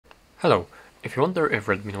Hello, if you wonder if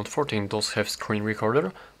Redmi Note 14 does have screen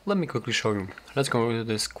recorder, let me quickly show you. Let's go to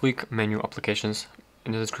this quick menu applications,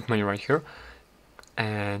 into this quick menu right here,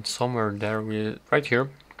 and somewhere there, right here,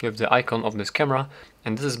 you have the icon of this camera,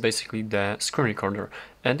 and this is basically the screen recorder.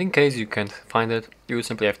 And in case you can't find it, you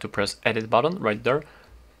simply have to press edit button right there,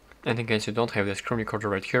 and in case you don't have the screen recorder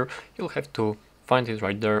right here, you'll have to find it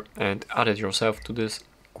right there and add it yourself to this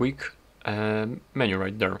quick menu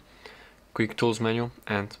right there. Quick tools menu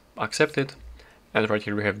and accept it, and right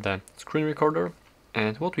here we have the screen recorder.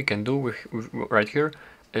 And what we can do with right here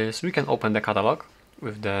is we can open the catalog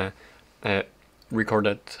with the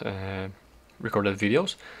recorded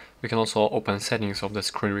videos. We can also open settings of the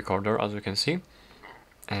screen recorder, as you can see,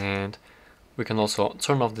 and we can also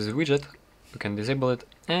turn off this widget. We can disable it,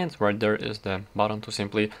 and right there is the button to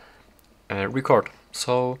simply record.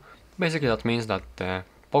 So basically that means that the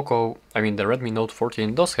Redmi Note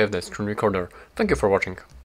 14 does have the screen recorder. Thank you for watching.